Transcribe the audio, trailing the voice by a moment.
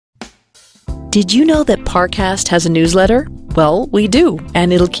Did you know that Parcast has a newsletter? Well, we do,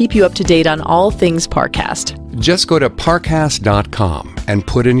 and it'll keep you up to date on all things Parcast. Just go to parcast.com and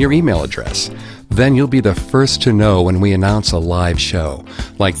put in your email address. Then you'll be the first to know when we announce a live show,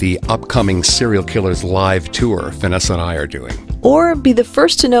 like the upcoming Serial Killers live tour Vanessa and I are doing. Or be the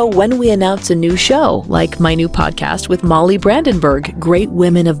first to know when we announce a new show, like my new podcast with Molly Brandenburg, Great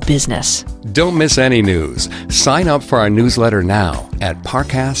Women of Business. Don't miss any news. Sign up for our newsletter now at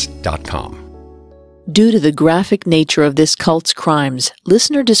parcast.com. Due to the graphic nature of this cult's crimes,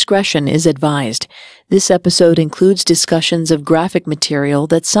 listener discretion is advised. This episode includes discussions of graphic material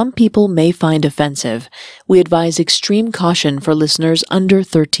that some people may find offensive. We advise extreme caution for listeners under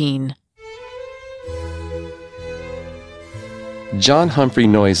 13. John Humphrey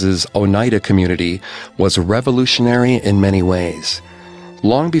Noyes' Oneida community was revolutionary in many ways.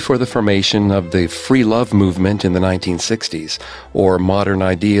 Long before the formation of the free love movement in the 1960s, or modern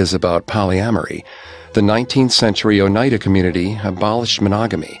ideas about polyamory, the 19th century Oneida community abolished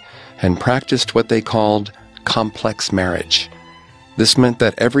monogamy and practiced what they called complex marriage. This meant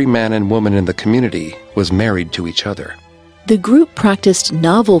that every man and woman in the community was married to each other. The group practiced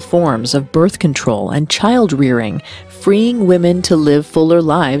novel forms of birth control and child rearing, freeing women to live fuller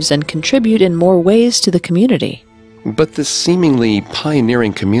lives and contribute in more ways to the community. But this seemingly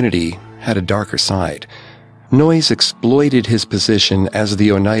pioneering community had a darker side. Noyes exploited his position as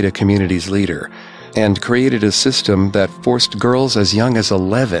the Oneida community's leader and created a system that forced girls as young as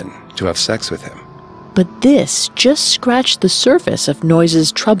 11 to have sex with him. But this just scratched the surface of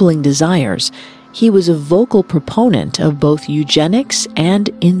Noyes' troubling desires. He was a vocal proponent of both eugenics and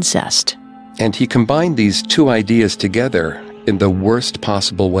incest. And he combined these two ideas together in the worst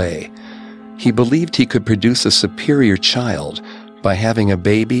possible way. He believed he could produce a superior child by having a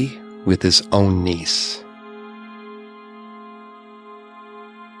baby with his own niece.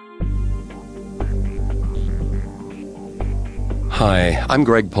 Hi, I'm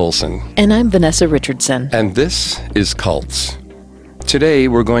Greg Polson. And I'm Vanessa Richardson. And this is Cults. Today,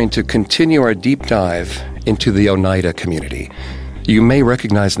 we're going to continue our deep dive into the Oneida community. You may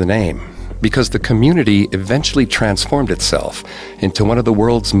recognize the name because the community eventually transformed itself into one of the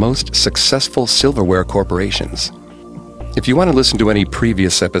world's most successful silverware corporations. If you want to listen to any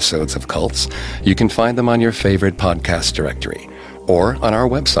previous episodes of Cults, you can find them on your favorite podcast directory or on our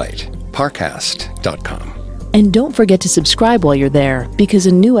website, parcast.com. And don't forget to subscribe while you're there, because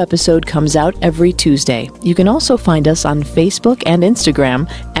a new episode comes out every Tuesday. You can also find us on Facebook and Instagram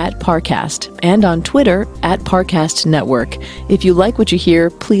at Parcast, and on Twitter at Parcast Network. If you like what you hear,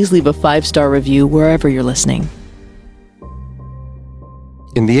 please leave a 5-star review wherever you're listening.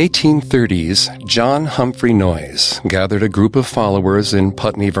 In the 1830s, John Humphrey Noyes gathered a group of followers in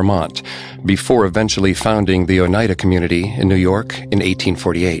Putney, Vermont, before eventually founding the Oneida community in New York in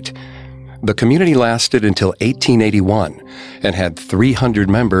 1848. The community lasted until 1881 and had 300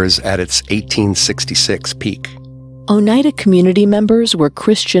 members at its 1866 peak. Oneida community members were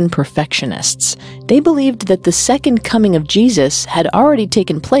Christian perfectionists. They believed that the second coming of Jesus had already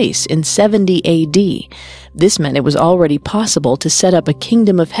taken place in 70 A.D. This meant it was already possible to set up a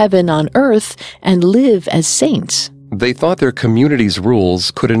kingdom of heaven on earth and live as saints. They thought their community's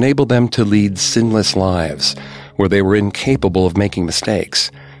rules could enable them to lead sinless lives, where they were incapable of making mistakes.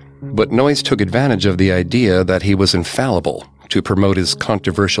 But Noyes took advantage of the idea that he was infallible to promote his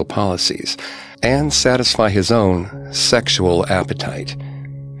controversial policies and satisfy his own sexual appetite.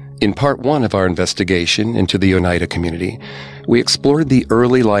 In part one of our investigation into the Oneida community, we explored the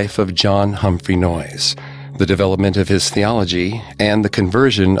early life of John Humphrey Noyes, the development of his theology, and the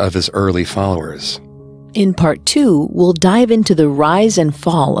conversion of his early followers. In part 2, we'll dive into the rise and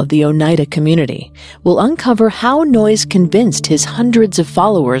fall of the Oneida community. We'll uncover how Noyes convinced his hundreds of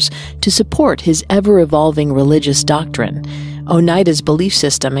followers to support his ever-evolving religious doctrine. Oneida's belief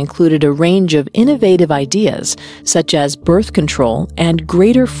system included a range of innovative ideas, such as birth control and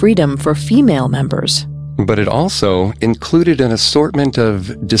greater freedom for female members. But it also included an assortment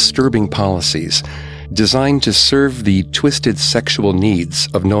of disturbing policies designed to serve the twisted sexual needs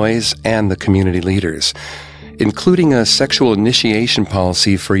of Noyes and the community leaders, including a sexual initiation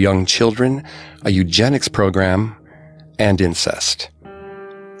policy for young children, a eugenics program, and incest.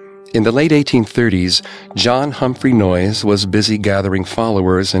 In the late 1830s, John Humphrey Noyes was busy gathering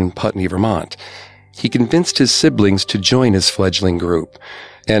followers in Putney, Vermont. He convinced his siblings to join his fledgling group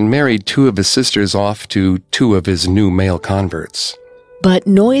and married 2 of his sisters off to 2 of his new male converts. But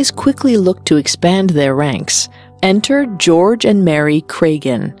Noyes quickly looked to expand their ranks. Enter George and Mary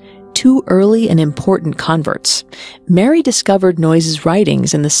Craigan, 2 early and important converts. Mary discovered Noyes'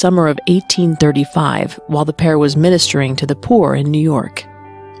 writings in the summer of 1835 while the pair was ministering to the poor in New York.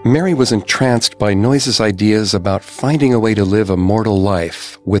 Mary was entranced by Noyes' ideas about finding a way to live a mortal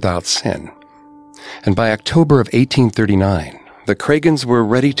life without sin. And by October of 1839, the Cragans were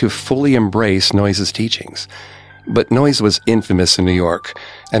ready to fully embrace Noyes' teachings. But Noyes was infamous in New York,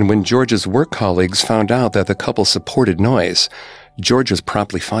 and when George's work colleagues found out that the couple supported Noyes, George was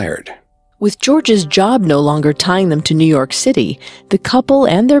promptly fired. With George's job no longer tying them to New York City, the couple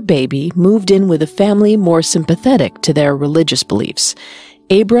and their baby moved in with a family more sympathetic to their religious beliefs.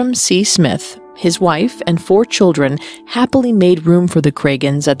 Abram C. Smith, his wife, and 4 children happily made room for the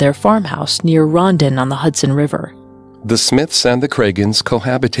Cragans at their farmhouse near Rondon on the Hudson River. The Smiths and the Cragans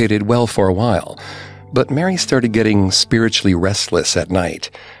cohabitated well for a while, but Mary started getting spiritually restless at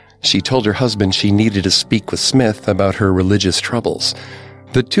night. She told her husband she needed to speak with Smith about her religious troubles.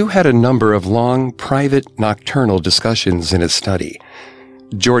 The two had a number of long, private, nocturnal discussions in his study.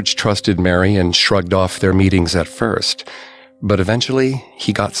 George trusted Mary and shrugged off their meetings at first, but eventually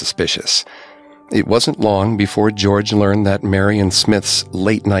he got suspicious. It wasn't long before George learned that Mary and Smith's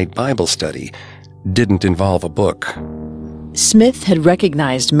late-night Bible study didn't involve a book. Smith had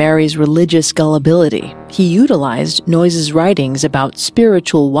recognized Mary's religious gullibility. He utilized Noyes' writings about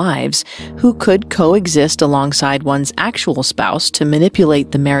spiritual wives who could coexist alongside one's actual spouse to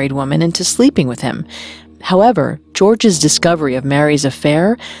manipulate the married woman into sleeping with him. However, George's discovery of Mary's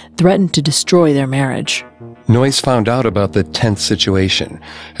affair threatened to destroy their marriage. Noyes found out about the tense situation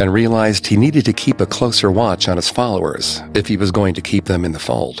and realized he needed to keep a closer watch on his followers if he was going to keep them in the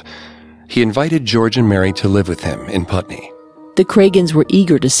fold. He invited George and Mary to live with him in Putney. The Cragans were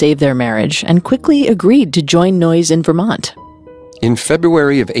eager to save their marriage and quickly agreed to join Noyes in Vermont. In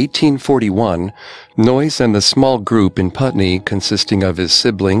February of 1841, Noyes and the small group in Putney, consisting of his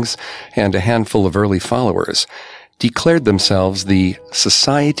siblings and a handful of early followers, declared themselves the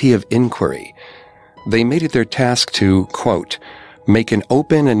Society of Inquiry. They made it their task to, quote, make an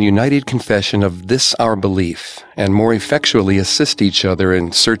open and united confession of this our belief, and more effectually assist each other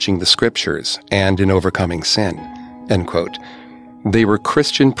in searching the Scriptures and in overcoming sin, end quote. They were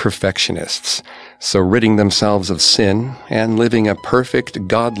Christian perfectionists, so ridding themselves of sin and living a perfect,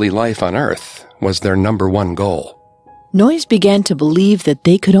 godly life on earth was their number one goal. Noyes began to believe that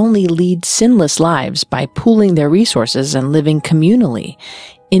they could only lead sinless lives by pooling their resources and living communally.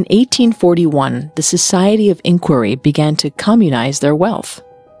 In 1841, the Society of Inquiry began to communize their wealth.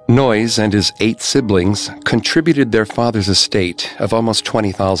 Noyes and his 8 siblings contributed their father's estate of almost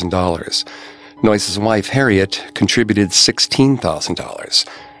 $20,000. Noyes' wife, Harriet, contributed $16,000.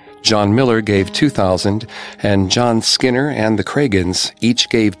 John Miller gave $2,000, and John Skinner and the Cragans each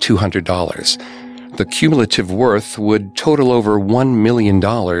gave $200. The cumulative worth would total over $1 million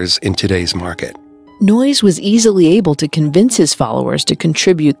in today's market. Noyes was easily able to convince his followers to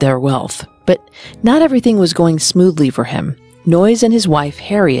contribute their wealth, but not everything was going smoothly for him. Noyes and his wife,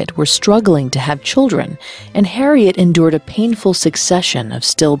 Harriet, were struggling to have children, and Harriet endured a painful succession of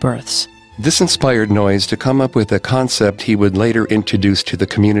stillbirths. This inspired Noyes to come up with a concept he would later introduce to the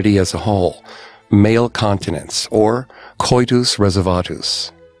community as a whole, male continence, or coitus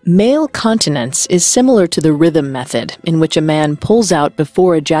reservatus. Male continence is similar to the rhythm method, in which a man pulls out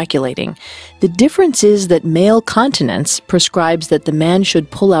before ejaculating. The difference is that male continence prescribes that the man should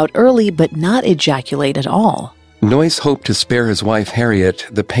pull out early but not ejaculate at all. Noyes hoped to spare his wife Harriet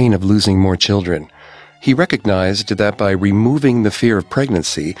the pain of losing more children. He recognized that by removing the fear of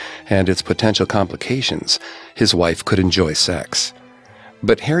pregnancy and its potential complications, his wife could enjoy sex.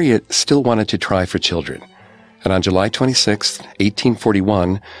 But Harriet still wanted to try for children. And on July 26,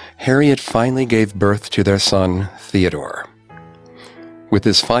 1841, Harriet finally gave birth to their son, Theodore. With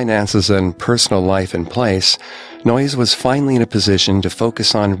his finances and personal life in place, Noyes was finally in a position to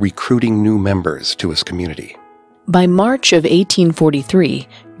focus on recruiting new members to his community. By March of 1843,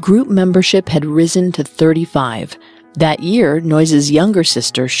 group membership had risen to 35. That year, Noyes' younger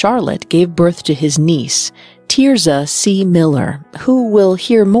sister, Charlotte, gave birth to his niece, Tirzah C. Miller, who we'll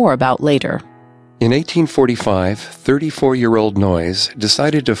hear more about later. In 1845, 34-year-old Noyes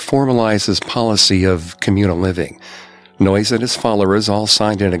decided to formalize his policy of communal living. Noyes and his followers all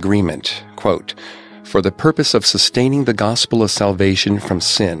signed an agreement, quote, for the purpose of sustaining the gospel of salvation from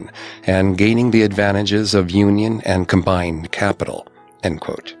sin and gaining the advantages of union and combined capital, end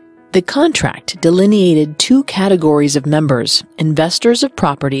quote. The contract delineated 2 categories of members, investors of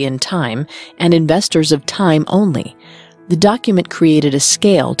property and time, and investors of time only. The document created a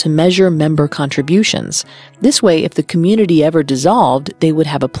scale to measure member contributions. This way, if the community ever dissolved, they would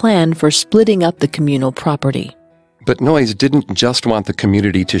have a plan for splitting up the communal property. But Noyes didn't just want the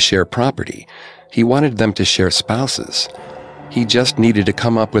community to share property. He wanted them to share spouses. He just needed to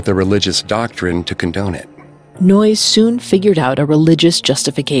come up with a religious doctrine to condone it. Noyes soon figured out a religious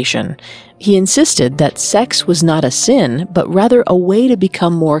justification. He insisted that sex was not a sin, but rather a way to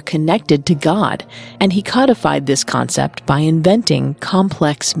become more connected to God, and he codified this concept by inventing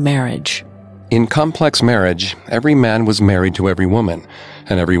complex marriage. In complex marriage, every man was married to every woman,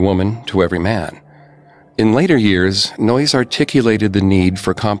 and every woman to every man. In later years, Noyes articulated the need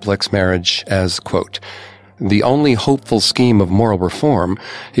for complex marriage as, quote, "The only hopeful scheme of moral reform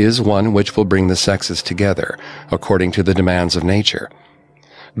is one which will bring the sexes together, according to the demands of nature.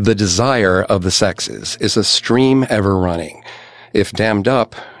 The desire of the sexes is a stream ever running. If dammed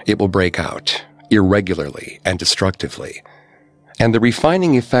up, it will break out, irregularly and destructively. And the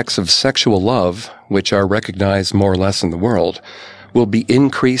refining effects of sexual love, which are recognized more or less in the world, will be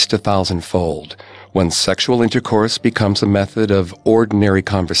increased 1,000-fold, when sexual intercourse becomes a method of ordinary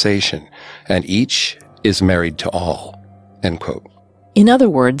conversation, and each is married to all." End quote. In other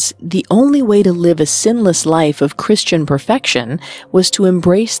words, the only way to live a sinless life of Christian perfection was to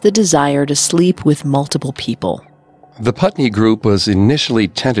embrace the desire to sleep with multiple people. The Putney Group was initially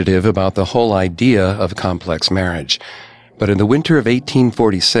tentative about the whole idea of complex marriage, but in the winter of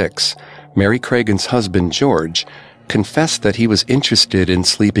 1846, Mary Cragen's husband, George, confessed that he was interested in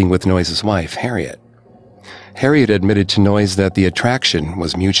sleeping with Noyes' wife, Harriet. Harriet admitted to Noyes that the attraction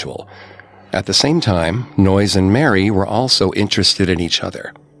was mutual. At the same time, Noyes and Mary were also interested in each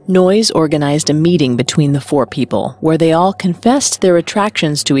other. Noyes organized a meeting between the four people, where they all confessed their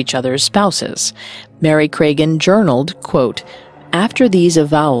attractions to each other's spouses. Mary Cragen journaled, quote, "After these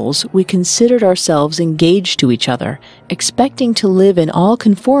avowals, we considered ourselves engaged to each other, expecting to live in all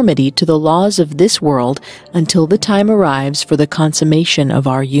conformity to the laws of this world until the time arrives for the consummation of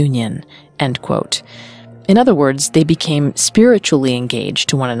our union." End quote. In other words, they became spiritually engaged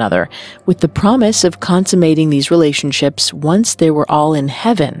to one another, with the promise of consummating these relationships once they were all in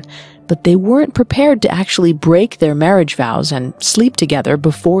heaven, but they weren't prepared to actually break their marriage vows and sleep together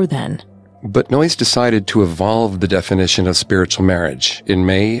before then. But Noyes decided to evolve the definition of spiritual marriage in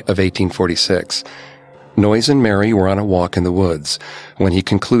May of 1846. Noyes and Mary were on a walk in the woods when he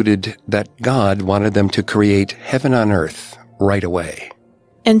concluded that God wanted them to create heaven on earth right away.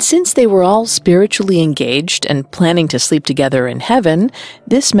 And since they were all spiritually engaged and planning to sleep together in heaven,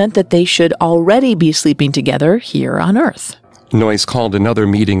 this meant that they should already be sleeping together here on earth. Noyes called another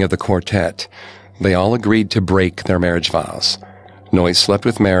meeting of the quartet. They all agreed to break their marriage vows. Noyes slept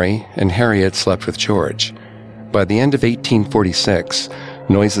with Mary, and Harriet slept with George. By the end of 1846,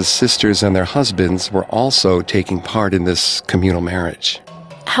 Noyes' sisters and their husbands were also taking part in this communal marriage.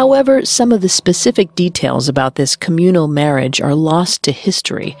 However, some of the specific details about this communal marriage are lost to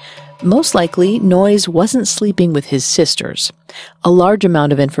history. Most likely, Noyes wasn't sleeping with his sisters. A large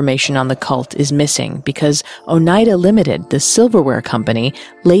amount of information on the cult is missing because Oneida Limited, the silverware company,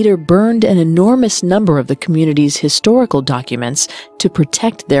 later burned an enormous number of the community's historical documents to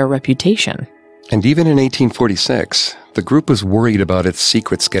protect their reputation. And even in 1846, the group was worried about its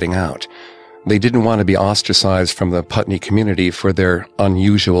secrets getting out. They didn't want to be ostracized from the Putney community for their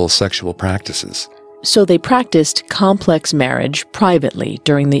unusual sexual practices. So they practiced complex marriage privately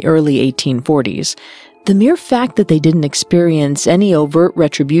during the early 1840s. The mere fact that they didn't experience any overt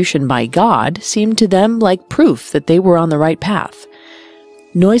retribution by God seemed to them like proof that they were on the right path.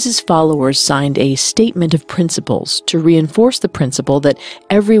 Noyes' followers signed a statement of principles to reinforce the principle that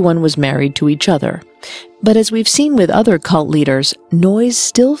everyone was married to each other. But as we've seen with other cult leaders, Noyes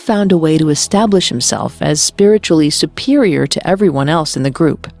still found a way to establish himself as spiritually superior to everyone else in the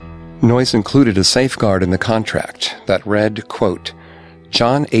group. Noyes included a safeguard in the contract that read, quote,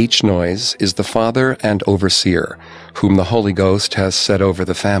 "John H. Noyes is the father and overseer, whom the Holy Ghost has set over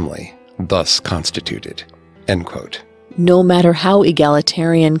the family, thus constituted." End quote. No matter how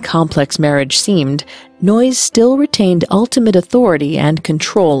egalitarian complex marriage seemed, Noyes still retained ultimate authority and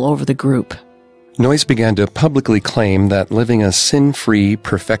control over the group. Noyes began to publicly claim that living a sin-free,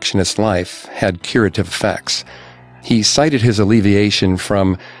 perfectionist life had curative effects. He cited his alleviation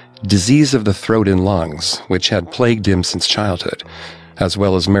from disease of the throat and lungs, which had plagued him since childhood, as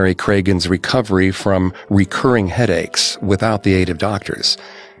well as Mary Cragen's recovery from recurring headaches without the aid of doctors.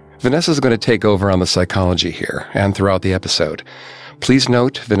 Vanessa's going to take over on the psychology here and throughout the episode. Please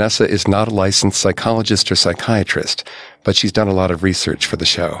note, Vanessa is not a licensed psychologist or psychiatrist, but she's done a lot of research for the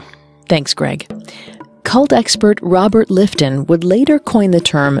show. Thanks, Greg. Cult expert Robert Lifton would later coin the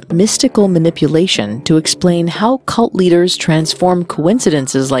term mystical manipulation to explain how cult leaders transform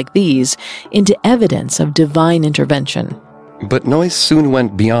coincidences like these into evidence of divine intervention. But Noyes soon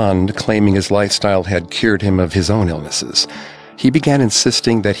went beyond claiming his lifestyle had cured him of his own illnesses. He began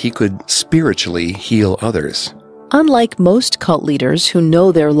insisting that he could spiritually heal others. Unlike most cult leaders who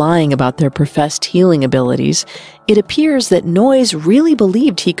know they're lying about their professed healing abilities, it appears that Noyes really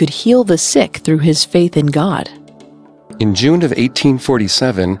believed he could heal the sick through his faith in God. In June of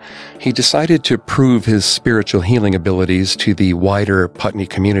 1847, he decided to prove his spiritual healing abilities to the wider Putney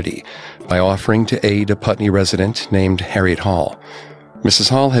community by offering to aid a Putney resident named Harriet Hall. Mrs.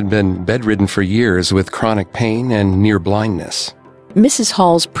 Hall had been bedridden for years with chronic pain and near blindness. Mrs.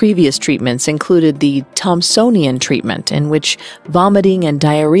 Hall's previous treatments included the Thomsonian treatment, in which vomiting and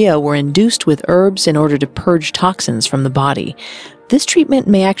diarrhea were induced with herbs in order to purge toxins from the body. This treatment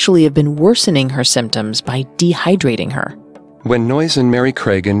may actually have been worsening her symptoms by dehydrating her. When Noyes and Mary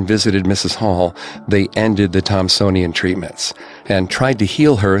Cregan visited Mrs. Hall, they ended the Thomsonian treatments and tried to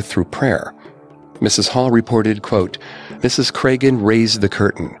heal her through prayer. Mrs. Hall reported, quote, "Mrs. Cregan raised the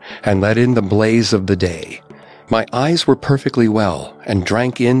curtain and let in the blaze of the day. My eyes were perfectly well and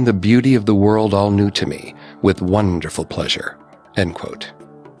drank in the beauty of the world all new to me with wonderful pleasure." End quote.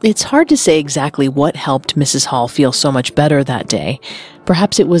 It's hard to say exactly what helped Mrs. Hall feel so much better that day.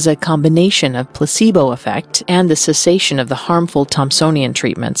 Perhaps it was a combination of placebo effect and the cessation of the harmful Thomsonian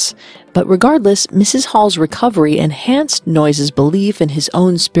treatments. But regardless, Mrs. Hall's recovery enhanced Noyes' belief in his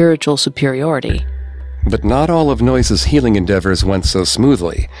own spiritual superiority. But not all of Noyes' healing endeavors went so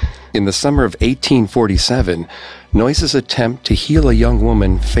smoothly. In the summer of 1847, Noyes' attempt to heal a young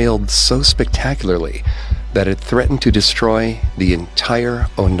woman failed so spectacularly that it threatened to destroy the entire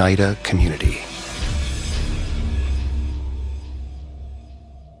Oneida community.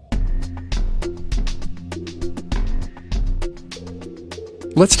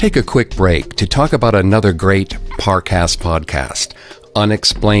 Let's take a quick break to talk about another great Parcast podcast,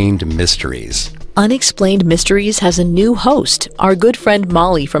 Unexplained Mysteries. Unexplained Mysteries has a new host. Our good friend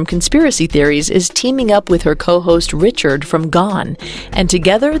Molly from Conspiracy Theories is teaming up with her co-host Richard from Gone, and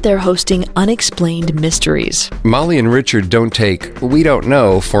together they're hosting Unexplained Mysteries. Molly and Richard don't take "we don't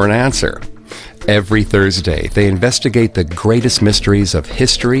know" for an answer. Every Thursday, they investigate the greatest mysteries of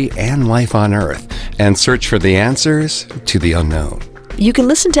history and life on Earth and search for the answers to the unknown. You can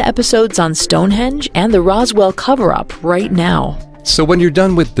listen to episodes on Stonehenge and the Roswell cover-up right now. So when you're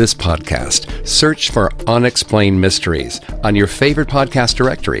done with this podcast, search for Unexplained Mysteries on your favorite podcast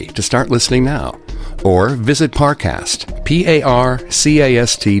directory to start listening now. Or visit Parcast,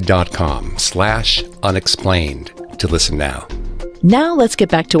 PARCAST.com/unexplained to listen now. Now let's get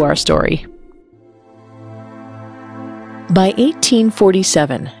back to our story. By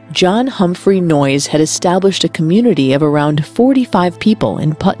 1847, John Humphrey Noyes had established a community of around 45 people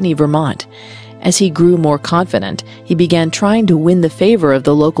in Putney, Vermont. As he grew more confident, he began trying to win the favor of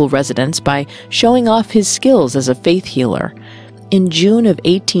the local residents by showing off his skills as a faith healer. In June of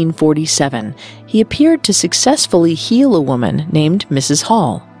 1847, he appeared to successfully heal a woman named Mrs.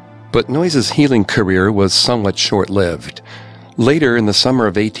 Hall. But Noyes' healing career was somewhat short-lived. Later in the summer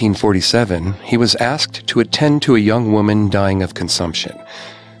of 1847, he was asked to attend to a young woman dying of consumption.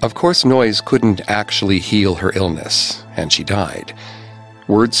 Of course, Noyes couldn't actually heal her illness, and she died.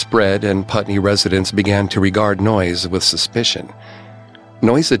 Word spread, and Putney residents began to regard Noyes with suspicion.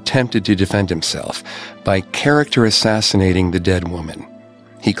 Noyes attempted to defend himself by character assassinating the dead woman.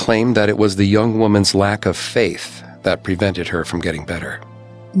 He claimed that it was the young woman's lack of faith that prevented her from getting better.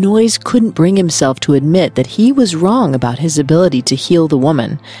 Noyes couldn't bring himself to admit that he was wrong about his ability to heal the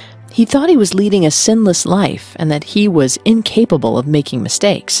woman. He thought he was leading a sinless life and that he was incapable of making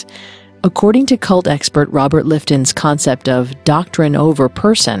mistakes. According to cult expert Robert Lifton's concept of doctrine over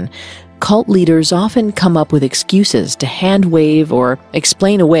person, cult leaders often come up with excuses to hand-wave or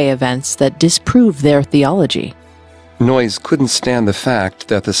explain away events that disprove their theology. Noyes couldn't stand the fact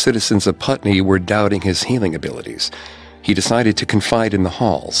that the citizens of Putney were doubting his healing abilities. He decided to confide in the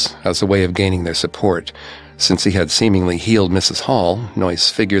Halls as a way of gaining their support. Since he had seemingly healed Mrs. Hall, Noyes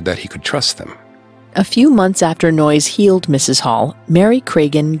figured that he could trust them. A few months after Noyes healed Mrs. Hall, Mary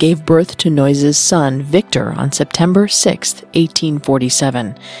Cregan gave birth to Noyes' son, Victor, on September 6,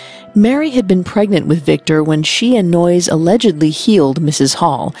 1847. Mary had been pregnant with Victor when she and Noyes allegedly healed Mrs.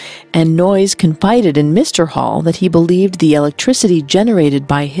 Hall, and Noyes confided in Mr. Hall that he believed the electricity generated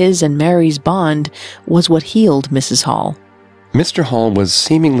by his and Mary's bond was what healed Mrs. Hall. Mr. Hall was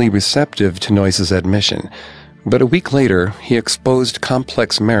seemingly receptive to Noyes' admission, but a week later he exposed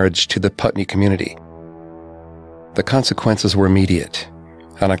complex marriage to the Putney community. The consequences were immediate.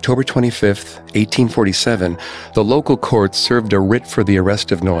 On October 25, 1847, the local court served a writ for the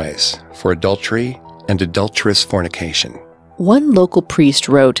arrest of Noyes for adultery and adulterous fornication. One local priest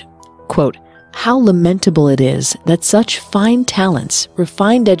wrote, quote, "How lamentable it is that such fine talents,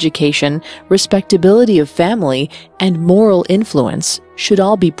 refined education, respectability of family, and moral influence should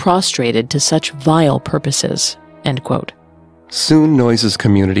all be prostrated to such vile purposes." End quote. Soon Noyes'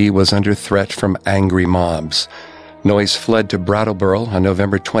 community was under threat from angry mobs. Noyes fled to Brattleboro on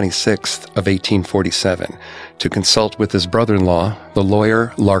November 26th of 1847 to consult with his brother-in-law, the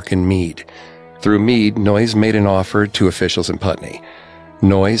lawyer Larkin Meade. Through Meade, Noyes made an offer to officials in Putney.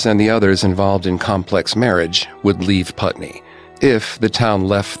 Noyes and the others involved in complex marriage would leave Putney if the town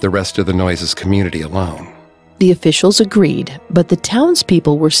left the rest of the Noyes' community alone. The officials agreed, but the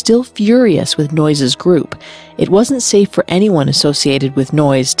townspeople were still furious with Noyes' group. It wasn't safe for anyone associated with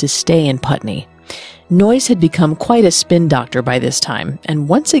Noyes to stay in Putney. Noyes had become quite a spin doctor by this time, and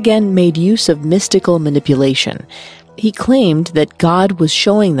once again made use of mystical manipulation. He claimed that God was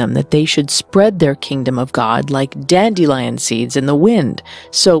showing them that they should spread their kingdom of God like dandelion seeds in the wind,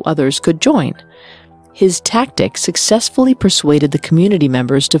 so others could join. His tactic successfully persuaded the community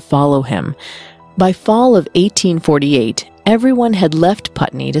members to follow him. By fall of 1848, everyone had left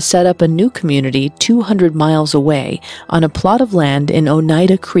Putney to set up a new community 200 miles away on a plot of land in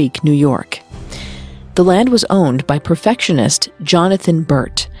Oneida Creek, New York. The land was owned by perfectionist Jonathan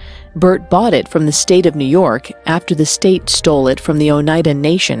Burt. Burt bought it from the state of New York after the state stole it from the Oneida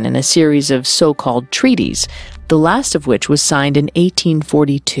Nation in a series of so-called treaties, the last of which was signed in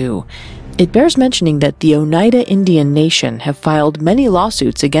 1842. It bears mentioning that the Oneida Indian Nation have filed many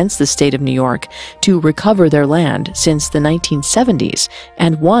lawsuits against the state of New York to recover their land since the 1970s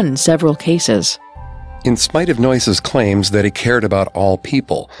and won several cases. In spite of Noyes' claims that he cared about all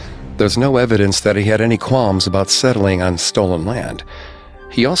people, there's no evidence that he had any qualms about settling on stolen land.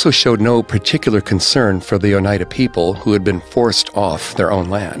 He also showed no particular concern for the Oneida people who had been forced off their own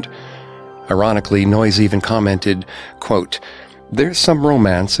land. Ironically, Noyes even commented, quote, "There's some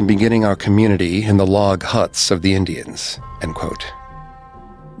romance in beginning our community in the log huts of the Indians," end quote.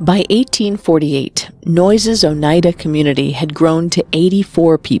 By 1848, Noyes' Oneida community had grown to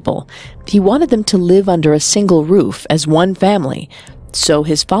 84 people. He wanted them to live under a single roof as one family, so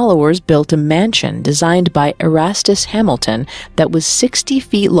his followers built a mansion designed by Erastus Hamilton that was 60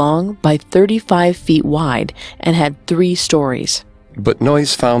 feet long by 35 feet wide and had 3 stories. But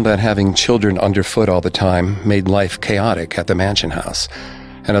Noyes found that having children underfoot all the time made life chaotic at the mansion house.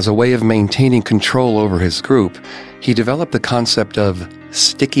 And as a way of maintaining control over his group, he developed the concept of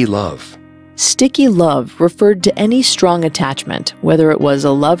sticky love. Sticky love referred to any strong attachment, whether it was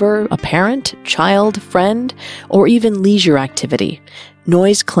a lover, a parent, child, friend, or even leisure activity.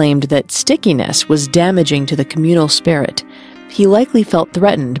 Noyes claimed that stickiness was damaging to the communal spirit. He likely felt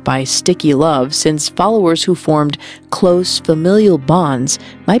threatened by sticky love since followers who formed close familial bonds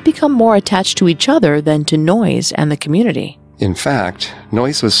might become more attached to each other than to Noyes and the community. In fact,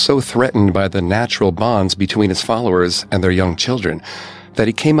 Noyes was so threatened by the natural bonds between his followers and their young children that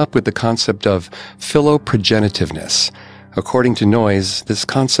he came up with the concept of philoprogenitiveness. According to Noyes, this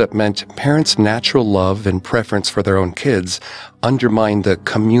concept meant parents' natural love and preference for their own kids undermined the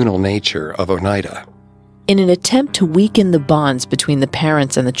communal nature of Oneida. In an attempt to weaken the bonds between the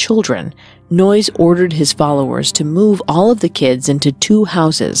parents and the children, Noyes ordered his followers to move all of the kids into 2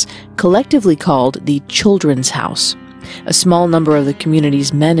 houses, collectively called the Children's House. A small number of the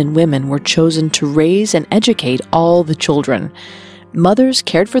community's men and women were chosen to raise and educate all the children. Mothers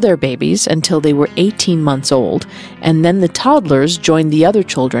cared for their babies until they were 18 months old, and then the toddlers joined the other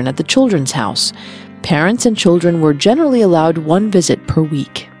children at the Children's House. Parents and children were generally allowed 1 visit per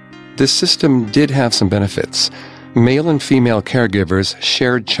week. This system did have some benefits. Male and female caregivers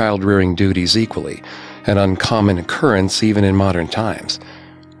shared child-rearing duties equally, an uncommon occurrence even in modern times.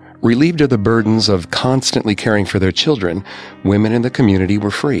 Relieved of the burdens of constantly caring for their children, women in the community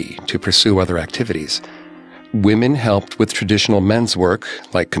were free to pursue other activities. Women helped with traditional men's work,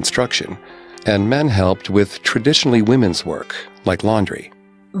 like construction, and men helped with traditionally women's work, like laundry.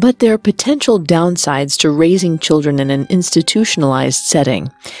 But there are potential downsides to raising children in an institutionalized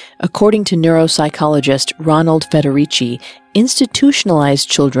setting. According to neuropsychologist Ronald Federici, institutionalized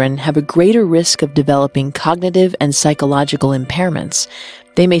children have a greater risk of developing cognitive and psychological impairments.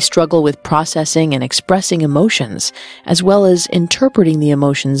 They may struggle with processing and expressing emotions, as well as interpreting the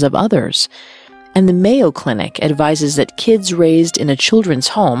emotions of others. And the Mayo Clinic advises that kids raised in a children's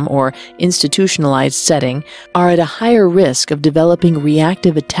home or institutionalized setting are at a higher risk of developing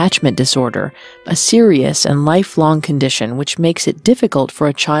reactive attachment disorder, a serious and lifelong condition which makes it difficult for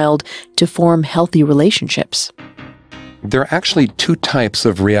a child to form healthy relationships. There are actually 2 types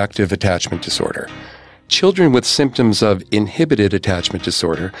of reactive attachment disorder. Children with symptoms of inhibited attachment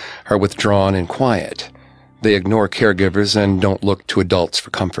disorder are withdrawn and quiet. They ignore caregivers and don't look to adults for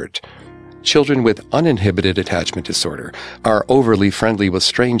comfort. Children with uninhibited attachment disorder are overly friendly with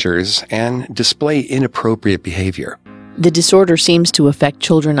strangers and display inappropriate behavior. The disorder seems to affect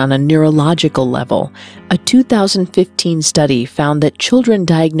children on a neurological level. A 2015 study found that children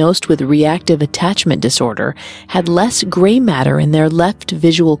diagnosed with reactive attachment disorder had less gray matter in their left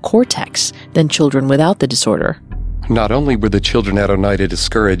visual cortex than children without the disorder. Not only were the children at Oneida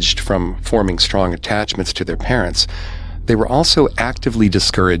discouraged from forming strong attachments to their parents, they were also actively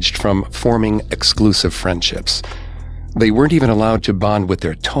discouraged from forming exclusive friendships. They weren't even allowed to bond with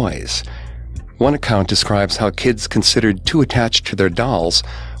their toys. One account describes how kids considered too attached to their dolls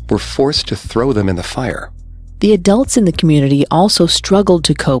were forced to throw them in the fire. The adults in the community also struggled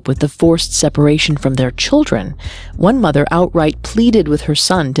to cope with the forced separation from their children. One mother outright pleaded with her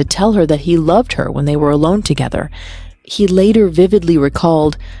son to tell her that he loved her when they were alone together. He later vividly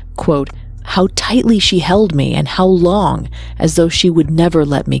recalled, quote, "how tightly she held me and how long, as though she would never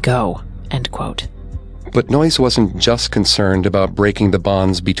let me go," end quote. But Noyes wasn't just concerned about breaking the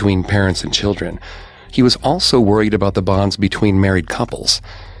bonds between parents and children. He was also worried about the bonds between married couples.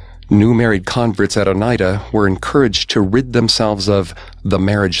 New married converts at Oneida were encouraged to rid themselves of the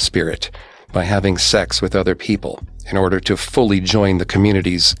marriage spirit by having sex with other people in order to fully join the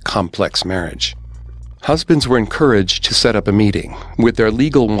community's complex marriage. Husbands were encouraged to set up a meeting with their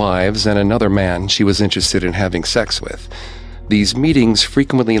legal wives and another man she was interested in having sex with. These meetings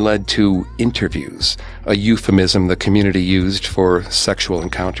frequently led to interviews, a euphemism the community used for sexual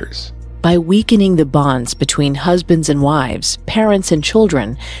encounters. By weakening the bonds between husbands and wives, parents and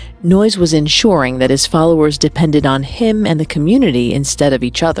children, Noyes was ensuring that his followers depended on him and the community instead of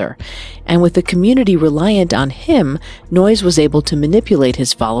each other. And with the community reliant on him, Noyes was able to manipulate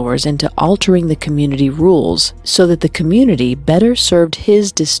his followers into altering the community rules so that the community better served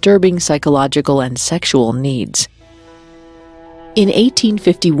his disturbing psychological and sexual needs. In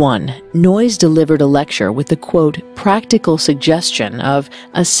 1851, Noyes delivered a lecture with the, quote, practical suggestion of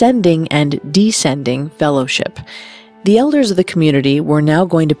ascending and descending fellowship. The elders of the community were now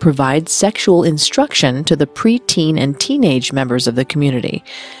going to provide sexual instruction to the preteen and teenage members of the community.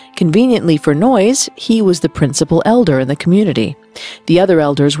 Conveniently for Noyes, he was the principal elder in the community. The other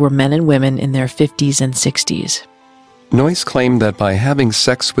elders were men and women in their 50s and 60s. Noyes claimed that by having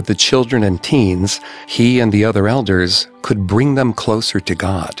sex with the children and teens, he and the other elders could bring them closer to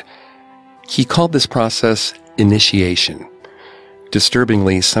God. He called this process initiation.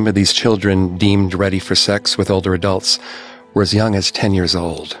 Disturbingly, some of these children deemed ready for sex with older adults were as young as 10 years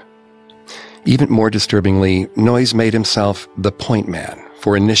old. Even more disturbingly, Noyes made himself the point man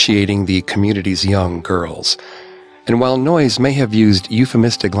for initiating the community's young girls. And while Noyes may have used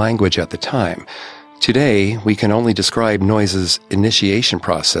euphemistic language at the time, today, we can only describe Noyes' initiation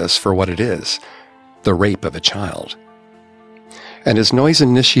process for what it is, the rape of a child. And as Noyes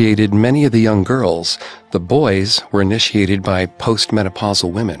initiated many of the young girls, the boys were initiated by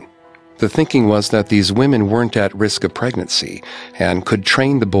postmenopausal women. The thinking was that these women weren't at risk of pregnancy and could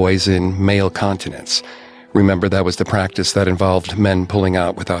train the boys in male continence. Remember, that was the practice that involved men pulling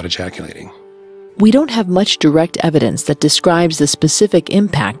out without ejaculating. We don't have much direct evidence that describes the specific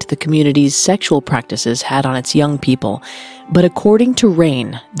impact the community's sexual practices had on its young people, but according to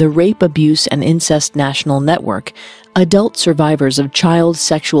RAINN, the Rape, Abuse, and Incest National Network, adult survivors of child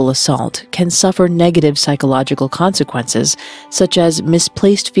sexual assault can suffer negative psychological consequences, such as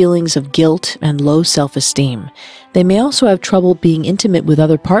misplaced feelings of guilt and low self-esteem. They may also have trouble being intimate with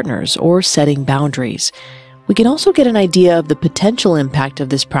other partners or setting boundaries. We can also get an idea of the potential impact of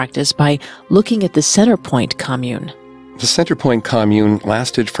this practice by looking at the Centerpoint Commune. The Centerpoint Commune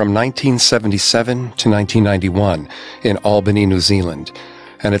lasted from 1977 to 1991 in Albany, New Zealand,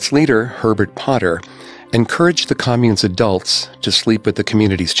 and its leader, Herbert Potter, encouraged the commune's adults to sleep with the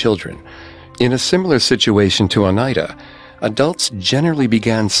community's children. In a similar situation to Oneida, adults generally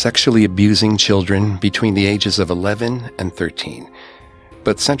began sexually abusing children between the ages of 11 and 13.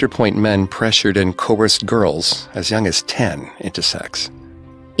 But Centerpoint men pressured and coerced girls as young as 10 into sex.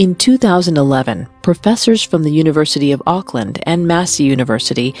 In 2011, professors from the University of Auckland and Massey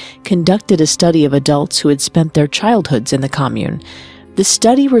University conducted a study of adults who had spent their childhoods in the commune. The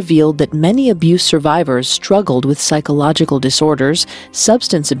study revealed that many abuse survivors struggled with psychological disorders,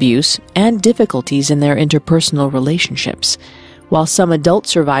 substance abuse, and difficulties in their interpersonal relationships. While some adult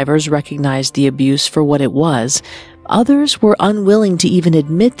survivors recognized the abuse for what it was, others were unwilling to even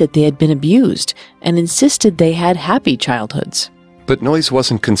admit that they had been abused and insisted they had happy childhoods. But Noyes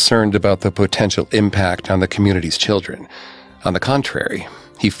wasn't concerned about the potential impact on the community's children. On the contrary,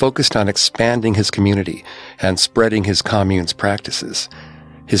 he focused on expanding his community and spreading his commune's practices.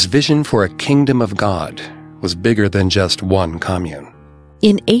 His vision for a kingdom of God was bigger than just one commune.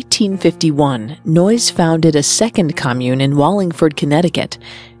 In 1851, Noyes founded a second commune in Wallingford, Connecticut.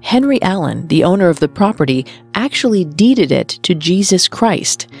 Henry Allen, the owner of the property, actually deeded it to Jesus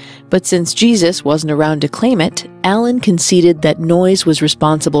Christ. But since Jesus wasn't around to claim it, Allen conceded that Noyes was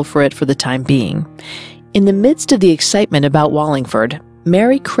responsible for it for the time being. In the midst of the excitement about Wallingford,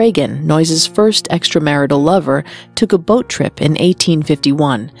 Mary Cragen, Noyes' first extramarital lover, took a boat trip in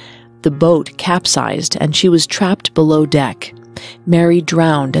 1851. The boat capsized and she was trapped below deck. Mary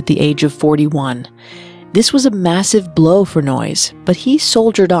drowned at the age of 41. This was a massive blow for Noyes, but he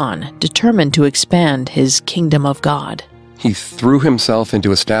soldiered on, determined to expand his kingdom of God. He threw himself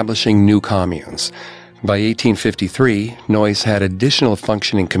into establishing new communes. By 1853, Noyes had additional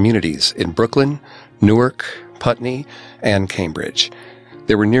functioning communities in Brooklyn, Newark, Putney, and Cambridge.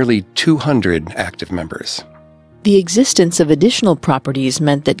 There were nearly 200 active members. The existence of additional properties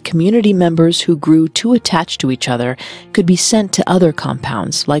meant that community members who grew too attached to each other could be sent to other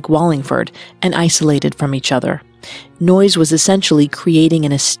compounds, like Wallingford, and isolated from each other. Noyes was essentially creating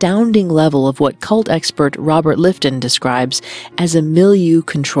an astounding level of what cult expert Robert Lifton describes as a milieu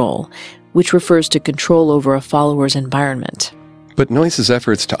control, which refers to control over a follower's environment. But Noyes'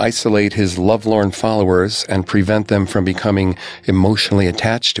 efforts to isolate his lovelorn followers and prevent them from becoming emotionally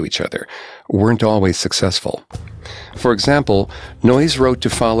attached to each other weren't always successful. For example, Noyes wrote to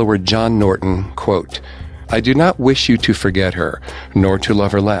follower John Norton, quote, "I do not wish you to forget her, nor to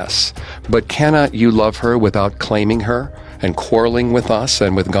love her less. But cannot you love her without claiming her, and quarreling with us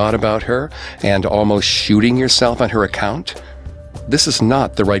and with God about her, and almost shooting yourself on her account? This is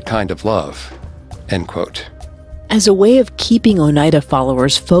not the right kind of love." End quote. As a way of keeping Oneida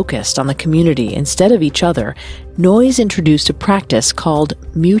followers focused on the community instead of each other, Noyes introduced a practice called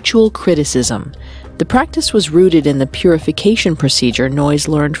mutual criticism. The practice was rooted in the purification procedure Noyes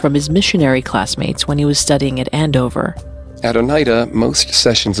learned from his missionary classmates when he was studying at Andover. At Oneida, most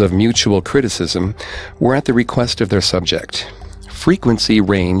sessions of mutual criticism were at the request of their subject. Frequency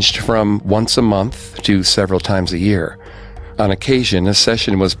ranged from once a month to several times a year. On occasion, a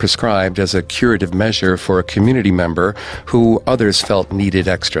session was prescribed as a curative measure for a community member who others felt needed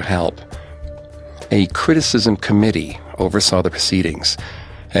extra help. A criticism committee oversaw the proceedings.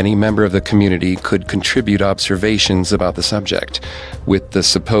 Any member of the community could contribute observations about the subject, with the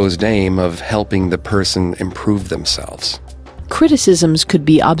supposed aim of helping the person improve themselves. Criticisms could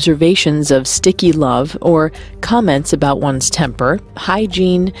be observations of sticky love or comments about one's temper,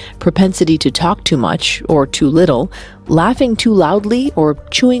 hygiene, propensity to talk too much or too little, laughing too loudly, or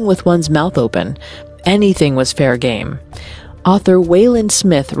chewing with one's mouth open. Anything was fair game. Author Wayland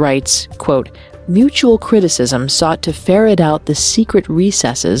Smith writes, quote, "Mutual criticism sought to ferret out the secret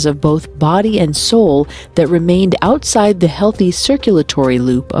recesses of both body and soul that remained outside the healthy circulatory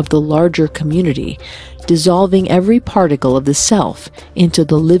loop of the larger community, dissolving every particle of the self into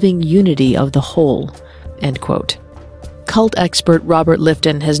the living unity of the whole." End quote. Cult expert Robert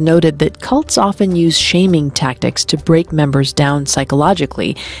Lifton has noted that cults often use shaming tactics to break members down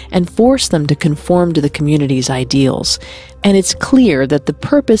psychologically and force them to conform to the community's ideals. And it's clear that the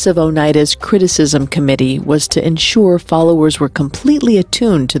purpose of Oneida's criticism committee was to ensure followers were completely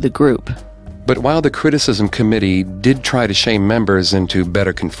attuned to the group. But while the criticism committee did try to shame members into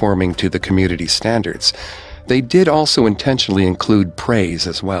better conforming to the community standards, they did also intentionally include praise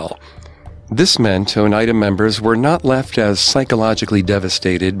as well. This meant Oneida members were not left as psychologically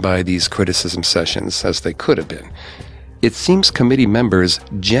devastated by these criticism sessions as they could have been. It seems committee members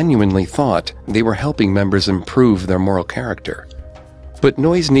genuinely thought they were helping members improve their moral character. But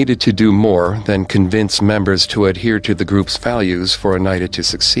Noyes needed to do more than convince members to adhere to the group's values for Oneida to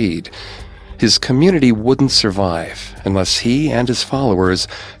succeed. His community wouldn't survive unless he and his followers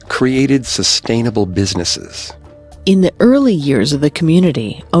created sustainable businesses. In the early years of the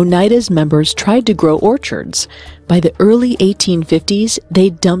community, Oneida's members tried to grow orchards. By the early 1850s, they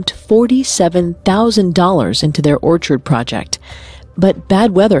dumped $47,000 into their orchard project. But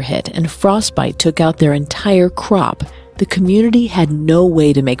bad weather hit and frostbite took out their entire crop. The community had no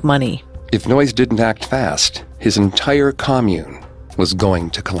way to make money. If Noyes didn't act fast, his entire commune was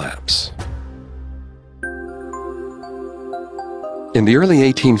going to collapse. In the early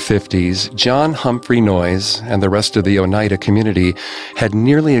 1850s, John Humphrey Noyes and the rest of the Oneida community had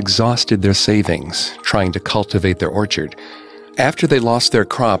nearly exhausted their savings trying to cultivate their orchard. After they lost their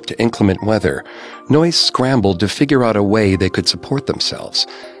crop to inclement weather, Noyes scrambled to figure out a way they could support themselves.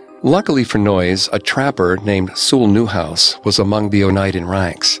 Luckily for Noyes, a trapper named Sewell Newhouse was among the Oneidan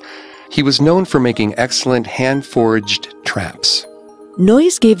ranks. He was known for making excellent hand-forged traps.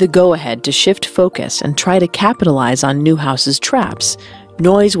 Noyes gave the go-ahead to shift focus and try to capitalize on Newhouse's traps.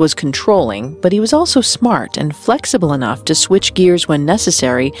 Noyes was controlling, but he was also smart and flexible enough to switch gears when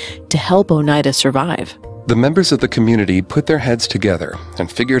necessary to help Oneida survive. The members of the community put their heads together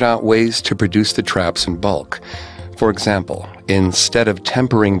and figured out ways to produce the traps in bulk. For example, instead of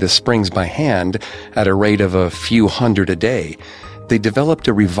tempering the springs by hand at a rate of a few hundred a day, they developed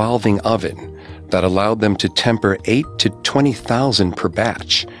a revolving oven that allowed them to temper 8,000 to 20,000 per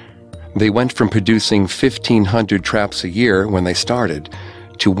batch. They went from producing 1,500 traps a year when they started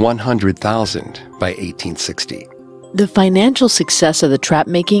to 100,000 by 1860. The financial success of the trap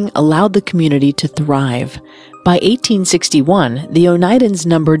making allowed the community to thrive. By 1861, the Oneidans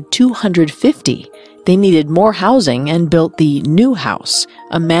numbered 250. They needed more housing and built the New House,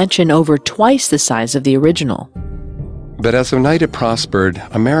 a mansion over twice the size of the original. But as Oneida prospered,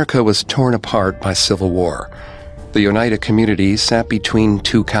 America was torn apart by civil war. The Oneida community sat between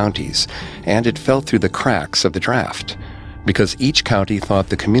two counties, and it fell through the cracks of the draft, because each county thought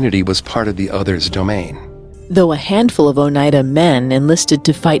the community was part of the other's domain. Though a handful of Oneida men enlisted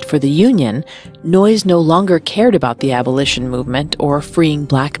to fight for the Union, Noyes no longer cared about the abolition movement or freeing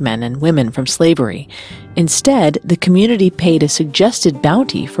black men and women from slavery. Instead, the community paid a suggested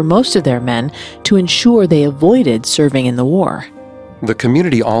bounty for most of their men to ensure they avoided serving in the war. The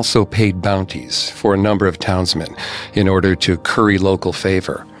community also paid bounties for a number of townsmen in order to curry local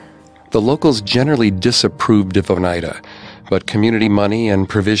favor. The locals generally disapproved of Oneida, but community money and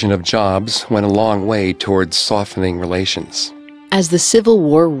provision of jobs went a long way towards softening relations. As the Civil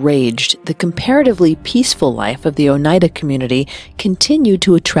War raged, the comparatively peaceful life of the Oneida community continued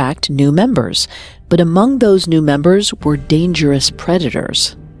to attract new members, but among those new members were dangerous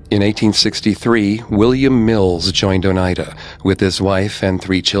predators. In 1863, William Mills joined Oneida with his wife and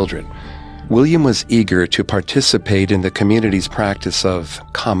 3 children. William was eager to participate in the community's practice of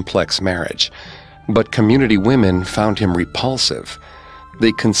complex marriage, but community women found him repulsive.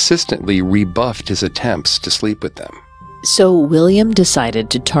 They consistently rebuffed his attempts to sleep with them. So William decided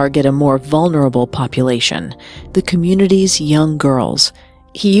to target a more vulnerable population, the community's young girls.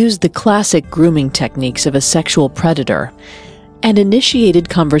 He used the classic grooming techniques of a sexual predator and initiated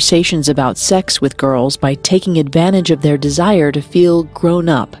conversations about sex with girls by taking advantage of their desire to feel grown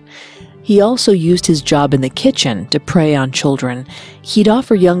up. He also used his job in the kitchen to prey on children. He'd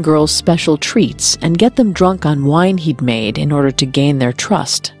offer young girls special treats and get them drunk on wine he'd made in order to gain their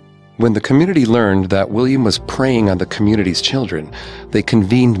trust. When the community learned that William was preying on the community's children, they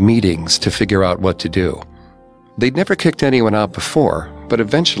convened meetings to figure out what to do. They'd never kicked anyone out before, but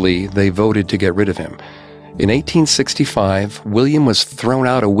eventually they voted to get rid of him. In 1865, William was thrown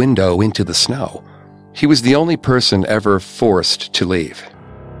out a window into the snow. He was the only person ever forced to leave.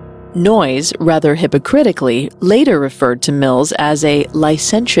 Noyes, rather hypocritically, later referred to Mills as a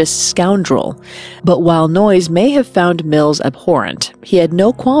licentious scoundrel. But while Noyes may have found Mills abhorrent, he had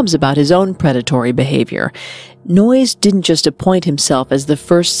no qualms about his own predatory behavior. Noyes didn't just appoint himself as the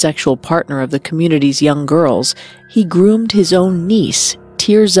first sexual partner of the community's young girls. He groomed his own niece,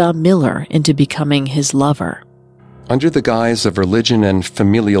 Tirzah Miller, into becoming his lover. Under the guise of religion and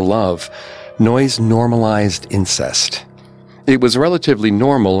familial love, Noyes normalized incest. It was relatively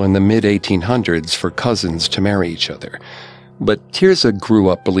normal in the mid-1800s for cousins to marry each other. But Tirzah grew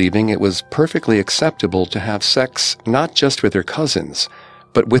up believing it was perfectly acceptable to have sex not just with her cousins,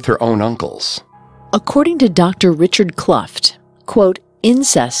 but with her own uncles. According to Dr. Richard Kluft, quote,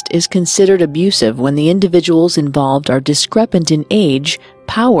 incest is considered abusive when the individuals involved are discrepant in age,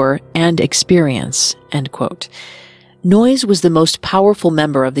 power, and experience, end quote. Noyes was the most powerful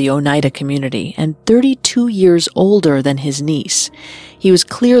member of the Oneida community and 32 years older than his niece. He was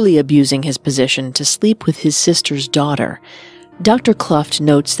clearly abusing his position to sleep with his sister's daughter. Dr. Kluft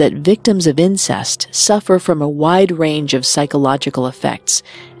notes that victims of incest suffer from a wide range of psychological effects,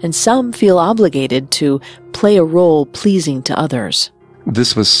 and some feel obligated to play a role pleasing to others.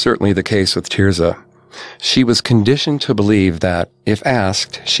 This was certainly the case with Tirzah. She was conditioned to believe that, if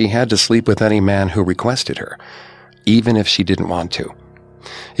asked, she had to sleep with any man who requested her, even if she didn't want to.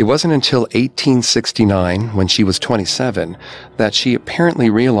 It wasn't until 1869, when she was 27, that she apparently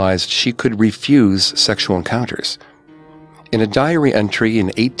realized she could refuse sexual encounters. In a diary entry in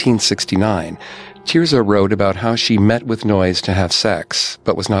 1869, Tirzah wrote about how she met with Noyes to have sex,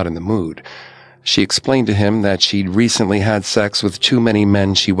 but was not in the mood. She explained to him that she'd recently had sex with too many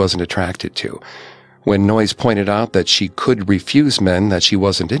men she wasn't attracted to. When Noyes pointed out that she could refuse men that she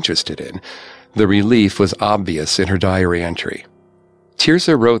wasn't interested in, the relief was obvious in her diary entry.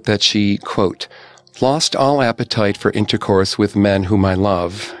 Tirzah wrote that she, quote, lost all appetite for intercourse with men whom I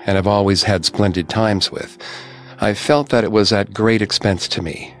love and have always had splendid times with. I felt that it was at great expense to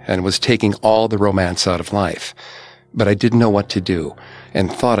me and was taking all the romance out of life. but I didn't know what to do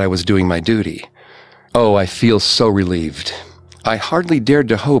and thought I was doing my duty. Oh, I feel so relieved. I hardly dared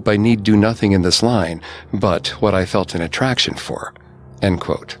to hope I need do nothing in this line, but what I felt an attraction for." End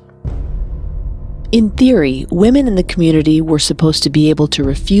quote. In theory, women in the community were supposed to be able to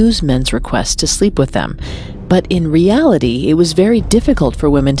refuse men's requests to sleep with them. But in reality, it was very difficult for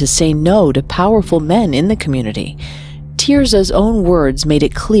women to say no to powerful men in the community. Tirza's own words made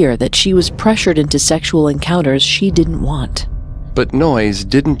it clear that she was pressured into sexual encounters she didn't want. But Noyes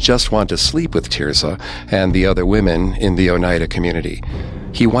didn't just want to sleep with Tirza and the other women in the Oneida community.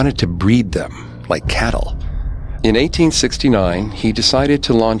 He wanted to breed them like cattle. In 1869, he decided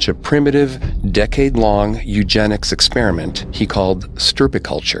to launch a primitive, decade-long eugenics experiment he called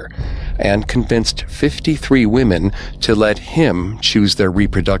stirpiculture, and convinced 53 women to let him choose their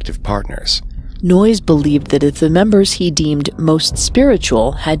reproductive partners. Noyes believed that if the members he deemed most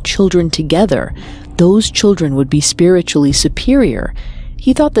spiritual had children together, those children would be spiritually superior.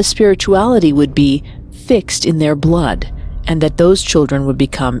 He thought the spirituality would be fixed in their blood, and that those children would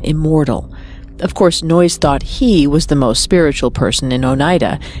become immortal. Of course, Noyes thought he was the most spiritual person in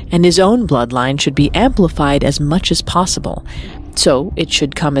Oneida, and his own bloodline should be amplified as much as possible. So it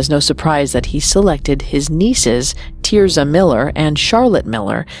should come as no surprise that he selected his nieces, Tirza Miller and Charlotte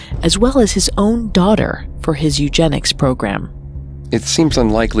Miller, as well as his own daughter, for his eugenics program. It seems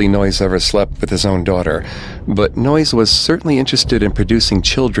unlikely Noyes ever slept with his own daughter, but Noyes was certainly interested in producing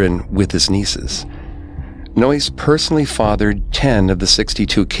children with his nieces. Noyes personally fathered 10 of the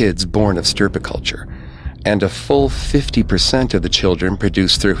 62 kids born of stirpiculture, and a full 50% of the children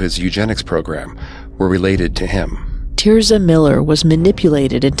produced through his eugenics program were related to him. Tirza Miller was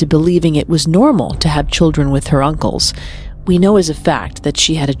manipulated into believing it was normal to have children with her uncles. We know as a fact that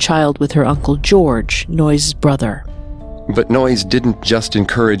she had a child with her uncle George, Noyes' brother. But Noyes didn't just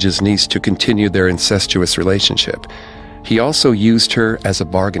encourage his niece to continue their incestuous relationship. He also used her as a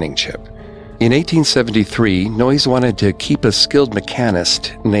bargaining chip. In 1873, Noyes wanted to keep a skilled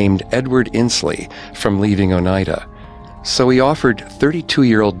mechanist named Edward Inslee from leaving Oneida. So he offered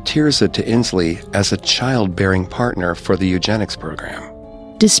 32-year-old Tirza to Inslee as a childbearing partner for the eugenics program.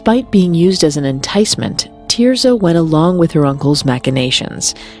 Despite being used as an enticement, Tirza went along with her uncle's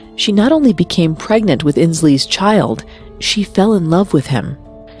machinations. She not only became pregnant with Inslee's child, she fell in love with him.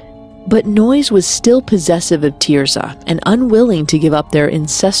 But Noyes was still possessive of Tirza and unwilling to give up their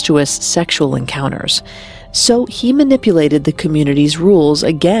incestuous sexual encounters. So he manipulated the community's rules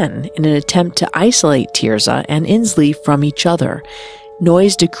again in an attempt to isolate Tirza and Inslee from each other.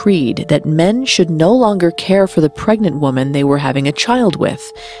 Noyes decreed that men should no longer care for the pregnant woman they were having a child with.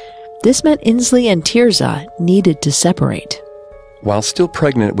 This meant Inslee and Tirza needed to separate. While still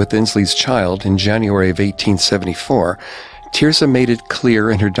pregnant with Inslee's child in January of 1874, Tirza made it clear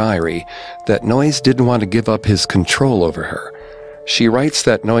in her diary that Noyes didn't want to give up his control over her. She writes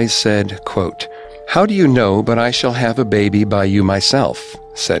that Noyes said, quote, "How do you know but I shall have a baby by you myself?"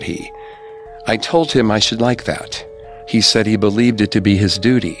 said he. I told him I should like that. He said he believed it to be his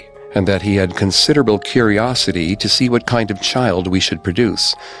duty, and that he had considerable curiosity to see what kind of child we should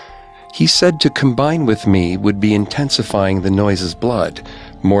produce. He said to combine with me would be intensifying the Noyes' blood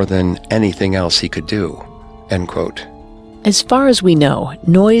more than anything else he could do. End quote. As far as we know,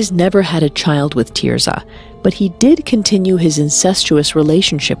 Noyes never had a child with Tirza, but he did continue his incestuous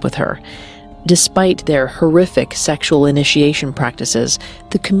relationship with her. Despite their horrific sexual initiation practices,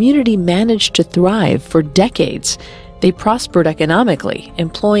 the community managed to thrive for decades. They prospered economically,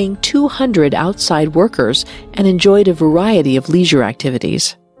 employing 200 outside workers, and enjoyed a variety of leisure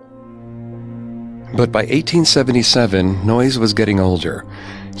activities. But by 1877, Noyes was getting older.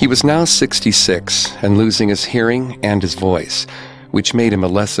 He was now 66 and losing his hearing and his voice, which made him a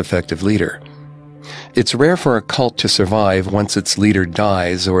less effective leader. It's rare for a cult to survive once its leader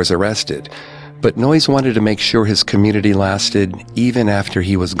dies or is arrested, but Noyes wanted to make sure his community lasted even after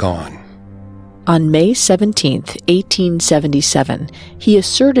he was gone. On May 17, 1877, he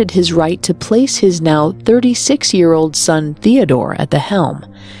asserted his right to place his now 36-year-old son Theodore at the helm.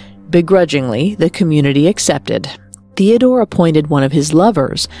 Begrudgingly, the community accepted. Theodore appointed one of his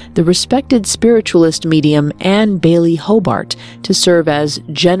lovers, the respected spiritualist medium Anne Bailey Hobart, to serve as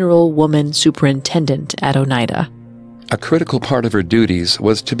General Woman Superintendent at Oneida. A critical part of her duties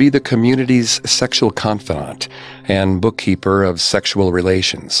was to be the community's sexual confidant and bookkeeper of sexual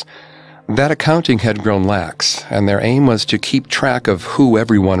relations. That accounting had grown lax, and their aim was to keep track of who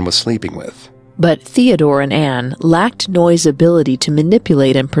everyone was sleeping with. But Theodore and Anne lacked Noyes' ability to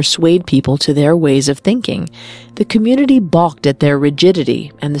manipulate and persuade people to their ways of thinking. The community balked at their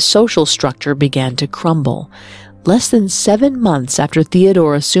rigidity, and the social structure began to crumble. Less than 7 months after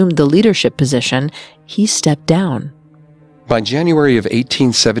Theodore assumed the leadership position, he stepped down. By January of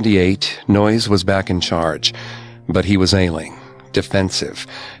 1878, Noyes was back in charge, but he was ailing, defensive,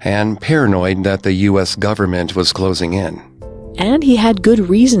 and paranoid that the U.S. government was closing in. And he had good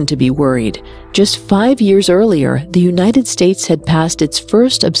reason to be worried. Just 5 years earlier, the United States had passed its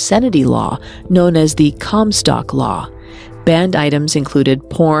first obscenity law, known as the Comstock Law. Banned items included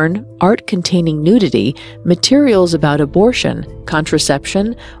porn, art containing nudity, materials about abortion,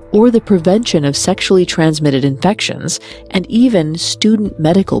 contraception, or the prevention of sexually transmitted infections, and even student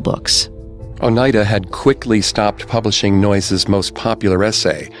medical books. Oneida had quickly stopped publishing Noyes' most popular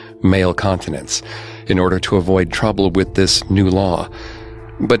essay, Male Continence, in order to avoid trouble with this new law.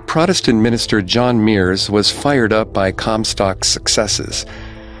 But Protestant minister John Mears was fired up by Comstock's successes.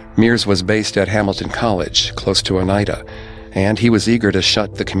 Mears was based at Hamilton College, close to Oneida, and he was eager to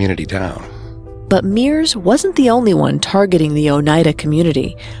shut the community down. But Mears wasn't the only one targeting the Oneida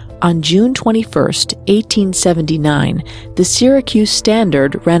community. On June 21, 1879, the Syracuse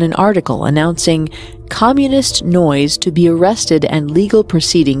Standard ran an article announcing Communist Noyes to be arrested and legal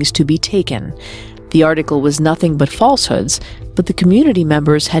proceedings to be taken. The article was nothing but falsehoods, but the community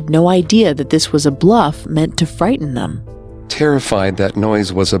members had no idea that this was a bluff meant to frighten them. Terrified that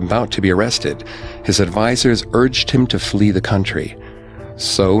Noyes was about to be arrested, his advisors urged him to flee the country.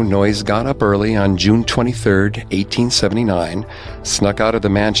 So Noyes got up early on June 23, 1879, snuck out of the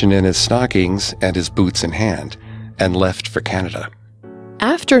mansion in his stockings and his boots in hand, and left for Canada.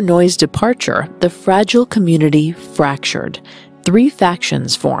 After Noyes' departure, the fragile community fractured. 3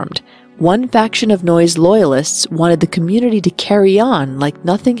 factions formed. One faction of Noyes loyalists wanted the community to carry on like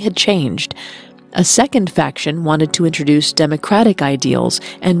nothing had changed. A second faction wanted to introduce democratic ideals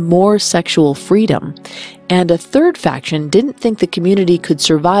and more sexual freedom. And a third faction didn't think the community could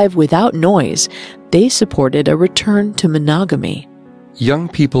survive without Noyes. They supported a return to monogamy. Young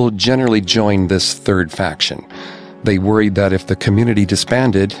people generally joined this third faction. They worried that if the community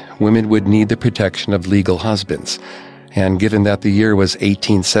disbanded, women would need the protection of legal husbands. And given that the year was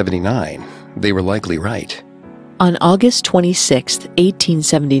 1879, they were likely right. On August 26,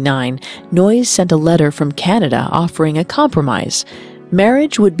 1879, Noyes sent a letter from Canada offering a compromise.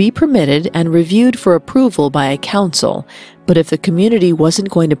 Marriage would be permitted and reviewed for approval by a council, but if the community wasn't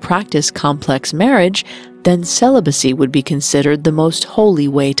going to practice complex marriage, then celibacy would be considered the most holy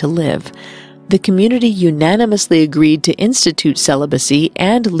way to live. The community unanimously agreed to institute celibacy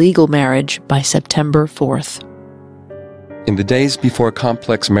and legal marriage by September 4th. In the days before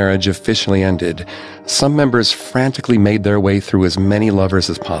complex marriage officially ended, some members frantically made their way through as many lovers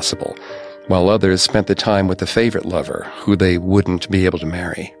as possible, while others spent the time with a favorite lover who they wouldn't be able to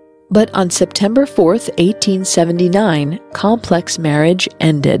marry. But on September 4th, 1879, complex marriage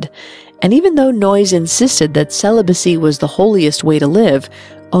ended. And even though Noyes insisted that celibacy was the holiest way to live,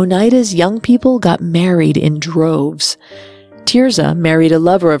 Oneida's young people got married in droves. Tirzah married a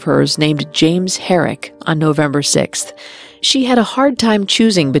lover of hers named James Herrick on November 6th. She had a hard time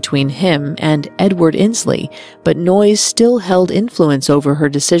choosing between him and Edward Inslee, but Noyes still held influence over her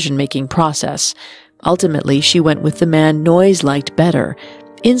decision-making process. Ultimately, she went with the man Noyes liked better.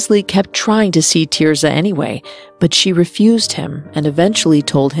 Inslee kept trying to see Tirzah anyway, but she refused him and eventually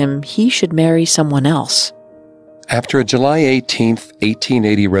told him he should marry someone else. After a July 18,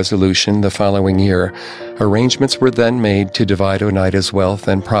 1880 resolution the following year, arrangements were then made to divide Oneida's wealth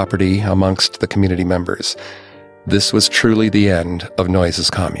and property amongst the community members. This was truly the end of Noyes'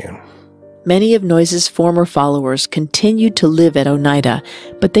 commune. Many of Noyes' former followers continued to live at Oneida,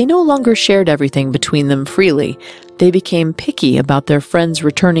 but they no longer shared everything between them freely. They became picky about their friends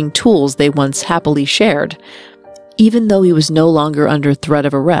returning tools they once happily shared. Even though he was no longer under threat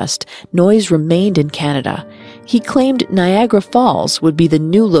of arrest, Noyes remained in Canada. He claimed Niagara Falls would be the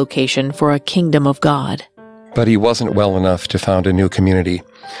new location for a kingdom of God. But he wasn't well enough to found a new community,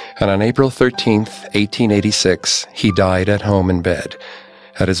 and on April 13, 1886, he died at home in bed.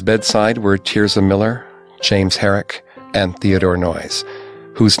 At his bedside were Tirzah Miller, James Herrick, and Theodore Noyes,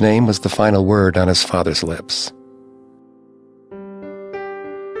 whose name was the final word on his father's lips.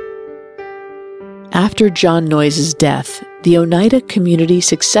 After John Noyes' death, the Oneida community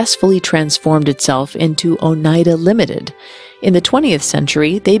successfully transformed itself into Oneida Limited. In the 20th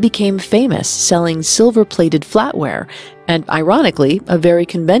century, they became famous selling silver-plated flatware, and ironically, a very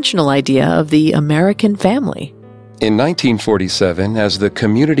conventional idea of the American family. In 1947, as the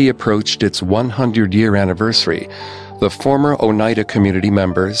community approached its 100-year anniversary, the former Oneida community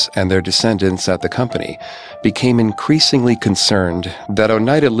members and their descendants at the company became increasingly concerned that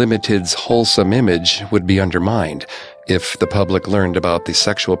Oneida Limited's wholesome image would be undermined if the public learned about the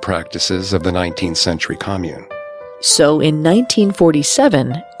sexual practices of the 19th century commune. So in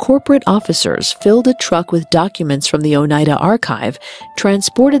 1947, corporate officers filled a truck with documents from the Oneida archive,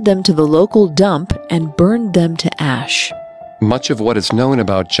 transported them to the local dump, and burned them to ash. Much of what is known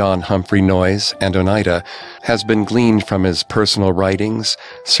about John Humphrey Noyes and Oneida has been gleaned from his personal writings,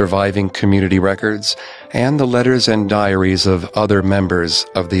 surviving community records, and the letters and diaries of other members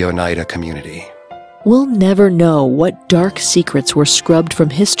of the Oneida community. We'll never know what dark secrets were scrubbed from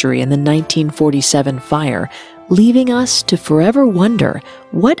history in the 1947 fire, leaving us to forever wonder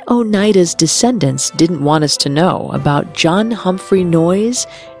what Oneida's descendants didn't want us to know about John Humphrey Noyes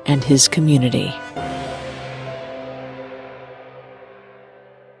and his community.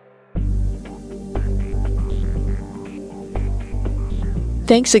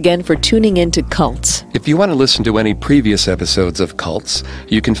 Thanks again for tuning in to Cults. If you want to listen to any previous episodes of Cults,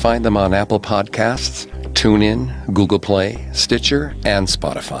 you can find them on Apple Podcasts, TuneIn, Google Play, Stitcher, and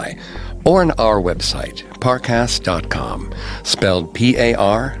Spotify, or on our website, Parcast.com, spelled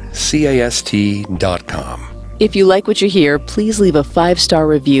Parcast.com. If you like what you hear, please leave a 5-star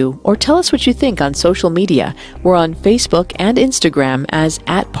review or tell us what you think on social media. We're on Facebook and Instagram as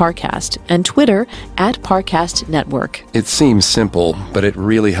 @Parcast and Twitter @Parcast Network. It seems simple, but it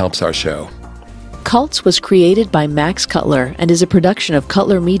really helps our show. Cults was created by Max Cutler and is a production of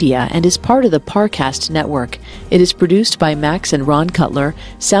Cutler Media and is part of the Parcast Network. It is produced by Max and Ron Cutler,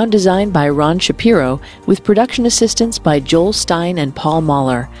 sound design by Ron Shapiro, with production assistance by Joel Stein and Paul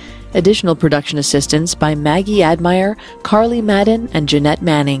Mahler. Additional production assistance by Maggie Admire, Carly Madden, and Jeanette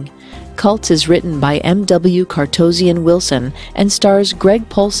Manning. Cults is written by M.W. Cartosian Wilson and stars Greg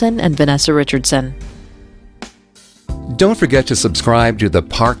Polson and Vanessa Richardson. Don't forget to subscribe to the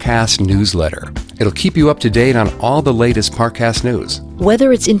Parcast newsletter. It'll keep you up to date on all the latest Parcast news.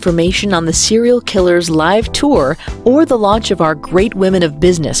 Whether it's information on the Serial Killers live tour or the launch of our Great Women of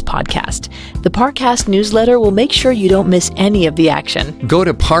Business podcast, the Parcast newsletter will make sure you don't miss any of the action. Go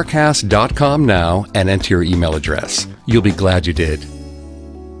to Parcast.com now and enter your email address. You'll be glad you did.